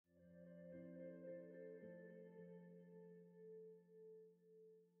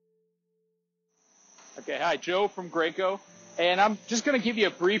Okay, hi, Joe from Graco, and I'm just going to give you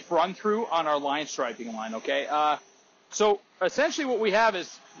a brief run through on our line striping line, okay? So essentially what we have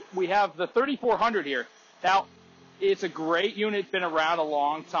is we have the 3400 here. Now, it's a great unit, it's been around a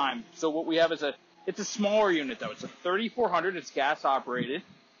long time. So what we have is it's a smaller unit though. It's a 3400, it's gas operated.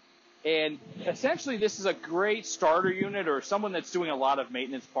 And essentially this is a great starter unit or someone that's doing a lot of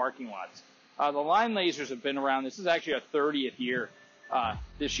maintenance parking lots. The LineLazers have been around. This is actually our 30th year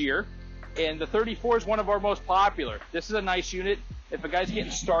this year. And the 34 is one of our most popular. This is a nice unit. If a guy's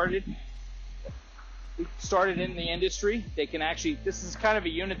getting started in the industry, they can actually, this is kind of a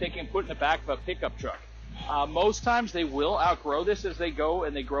unit they can put in the back of a pickup truck. Most times they will outgrow this as they go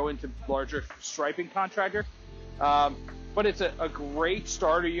and they grow into larger striping contractor. But it's a great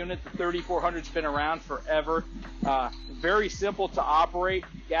starter unit. The 3400's been around forever. Very simple to operate,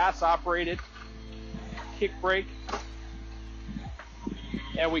 gas operated, kick brake.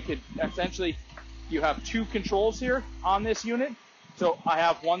 And we could essentially, you have two controls here on this unit. So I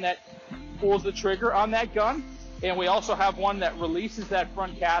have one that pulls the trigger on that gun, and we also have one that releases that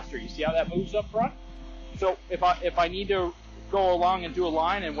front caster. You see how that moves up front? So if I need to go along and do a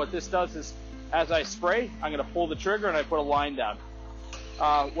line, and what this does is, as I spray, I'm going to pull the trigger and I put a line down.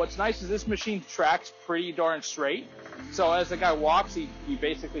 What's nice is this machine tracks pretty darn straight. So as the guy walks, he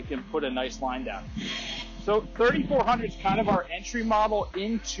basically can put a nice line down. So 3400 is kind of our entry model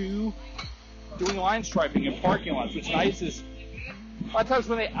into doing line striping in parking lots. What's nice is a lot of times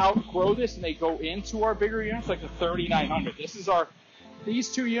when they outgrow this and they go into our bigger units, like the 3900,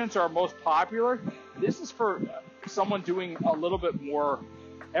 these two units are our most popular. This is for someone doing a little bit more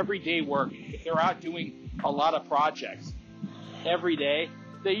everyday work. If they're out doing a lot of projects every day,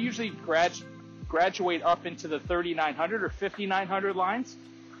 they usually graduate up into the 3900 or 5900 lines.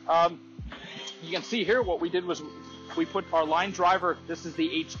 You can see here what we did was we put our line driver, this is the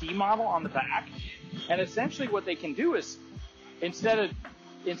HD model, on the back. And essentially what they can do is, instead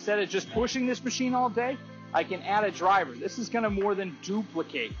of just pushing this machine all day, I can add a driver. This is going to more than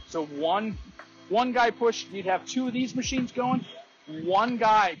duplicate. So one guy push, you'd have two of these machines going. One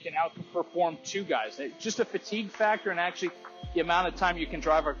guy can outperform two guys. It's just a fatigue factor and actually the amount of time you can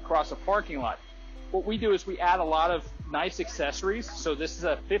drive across a parking lot. What we do is we add a lot of nice accessories. So this is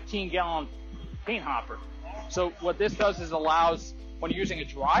a 15-gallon paint hopper. So what this does is allows, when you're using a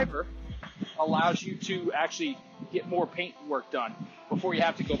driver, allows you to actually get more paint work done before you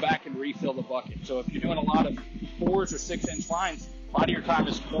have to go back and refill the bucket. So if you're doing a lot of 4s or 6-inch lines, a lot of your time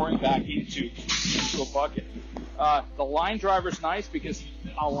is pouring back into a bucket. The line driver's nice because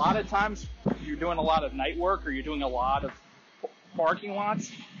a lot of times you're doing a lot of night work or you're doing a lot of parking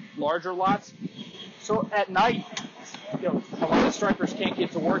lots, larger lots. So at night, a lot of stripers can't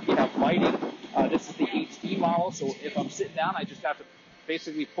get to work. You have lighting. This is the HD model, so if I'm sitting down, I just have to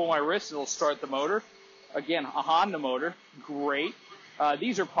basically pull my wrist. It'll start the motor. Again, a Honda motor, great.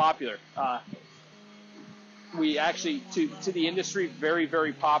 These are popular. We actually, to the industry, very,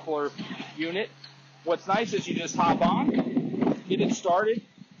 very popular unit. What's nice is you just hop on, get it started.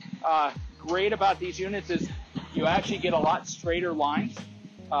 Great about these units is you actually get a lot straighter lines.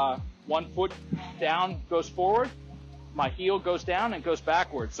 1 foot down goes forward, my heel goes down and goes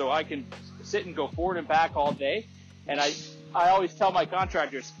backwards. So I can sit and go forward and back all day. And I always tell my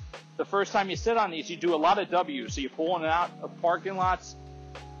contractors, the first time you sit on these, you do a lot of W's. So you're pulling out of parking lots,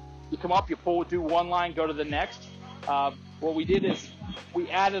 you come up, you pull, do one line, go to the next. What we did is we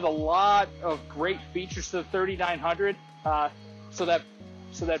added a lot of great features to the 3900 so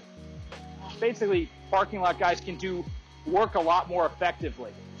that basically parking lot guys can do work a lot more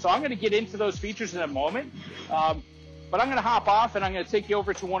effectively. So I'm going to get into those features in a moment, but I'm going to hop off and I'm going to take you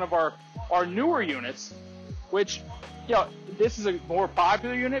over to one of our newer units, which, this is a more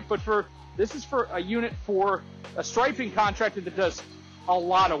popular unit, but this is for a unit for a striping contractor that does a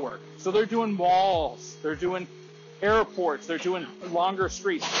lot of work. So they're doing malls, they're doing airports, they're doing longer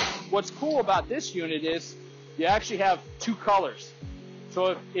streets. What's cool about this unit is you actually have two colors.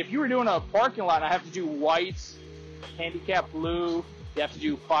 So if you were doing a parking lot and I have to do whites, handicap blue, you have to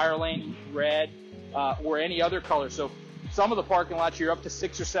do fire lane red, or any other color. So some of the parking lots you're up to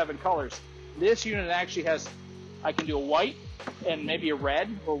 6 or 7 colors. This unit actually has, I can do a white and maybe a red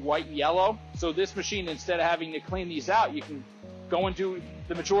or white and yellow. So this machine, instead of having to clean these out, you can go and do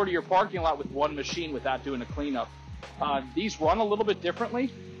the majority of your parking lot with one machine without doing a cleanup. These run a little bit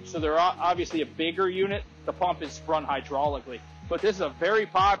differently. So they're obviously a bigger unit. The pump is run hydraulically. But this is a very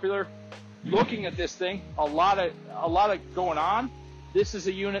popular, looking at this thing, a lot of going on. This is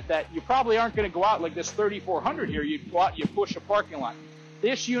a unit that you probably aren't going to go out like this 3400 here. You go out, you push a parking lot.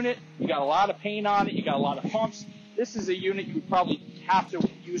 This unit, you got a lot of paint on it, you got a lot of pumps. This is a unit you would probably have to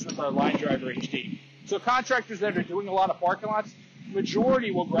use with our line driver HD. So contractors that are doing a lot of parking lots,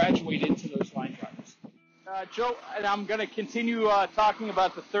 majority will graduate into those line drivers. Joe, and I'm going to continue talking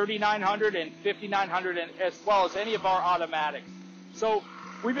about the 3900 and 5900 and as well as any of our automatics. So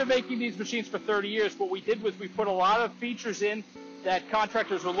we've been making these machines for 30 years. What we did was we put a lot of features in that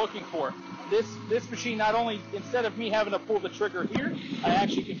contractors were looking for. This machine, not only, instead of me having to pull the trigger here, I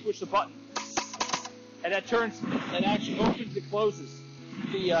actually can push the button. And that actually opens and closes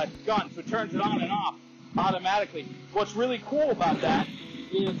the gun, so it turns it on and off automatically. What's really cool about that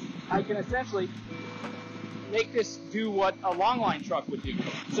is I can essentially make this do what a long line truck would do.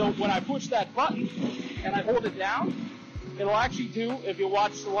 So when I push that button and I hold it down, it'll actually do, if you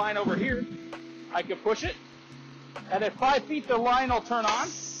watch the line over here, I can push it, and at 5 feet the line will turn on.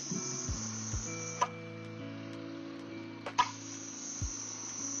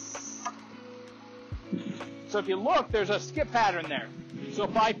 So if you look, there's a skip pattern there. So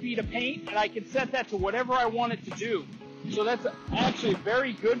 5 feet of paint, and I can set that to whatever I want it to do. So that's actually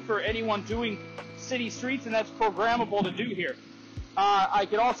very good for anyone doing city streets, and that's programmable to do here. I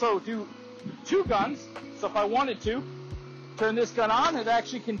could also do 2 guns, so if I wanted to, turn this gun on, it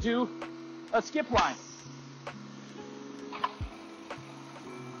actually can do a skip line.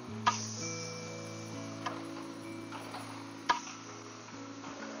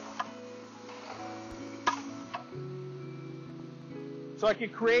 So I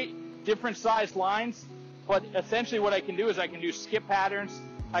could create different sized lines, but essentially what I can do is I can do skip patterns,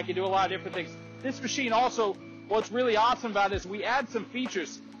 I can do a lot of different things. This machine also, what's really awesome about it is we add some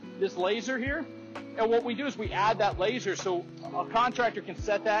features. This laser here, and what we do is we add that laser so a contractor can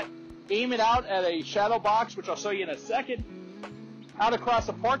set that, aim it out at a shadow box, which I'll show you in a second, out across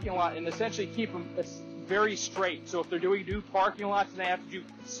a parking lot, and essentially keep them very straight. So if they're doing new parking lots and they have to do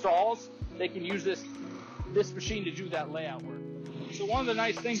stalls, they can use this machine to do that layout work. So one of the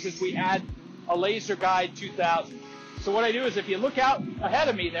nice things is we add a laser guide 2000. So what I do is if you look out ahead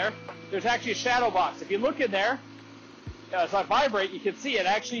of me there's actually a shadow box. If you look in there, as I vibrate, you can see it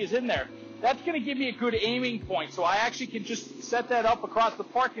actually is in there. That's going to give me a good aiming point. So I actually can just set that up across the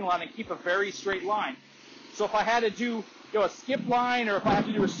parking lot and keep a very straight line. So if I had to do a skip line or if I have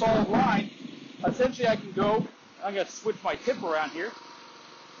to do a solid line, essentially I can go, I'm going to switch my tip around here,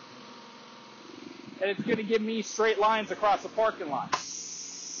 and it's going to give me straight lines across the parking lot.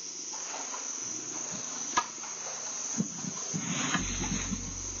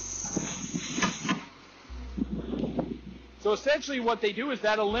 So essentially what they do is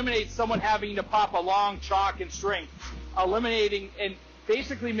that eliminates someone having to pop a long chalk and string, eliminating and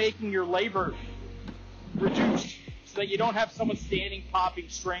basically making your labor reduced so that you don't have someone standing popping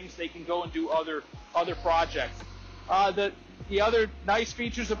strings. They can go and do other projects. The other nice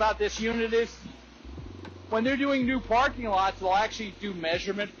features about this unit is when they're doing new parking lots, they'll actually do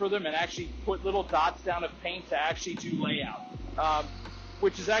measurement for them and actually put little dots down of paint to actually do layout,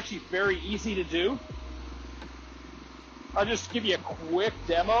 which is actually very easy to do. I'll just give you a quick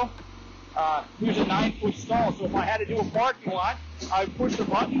demo. Here's a 9-foot stall, so if I had to do a parking lot, I would push the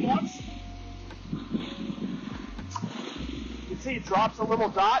button once. You can see it drops a little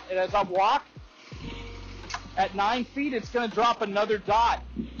dot, and as I walk, at 9 feet, it's going to drop another dot.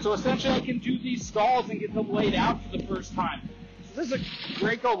 So essentially, I can do these stalls and get them laid out for the first time. So this is a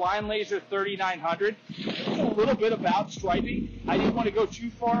Graco LineLazer 3900. It's a little bit about striping. I didn't want to go too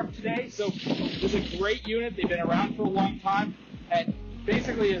far today, so it's a great unit. They've been around for a long time, and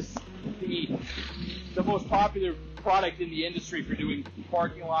basically is the most popular product in the industry for doing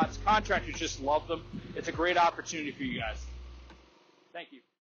parking lots. Contractors just love them. It's a great opportunity for you guys. Thank you.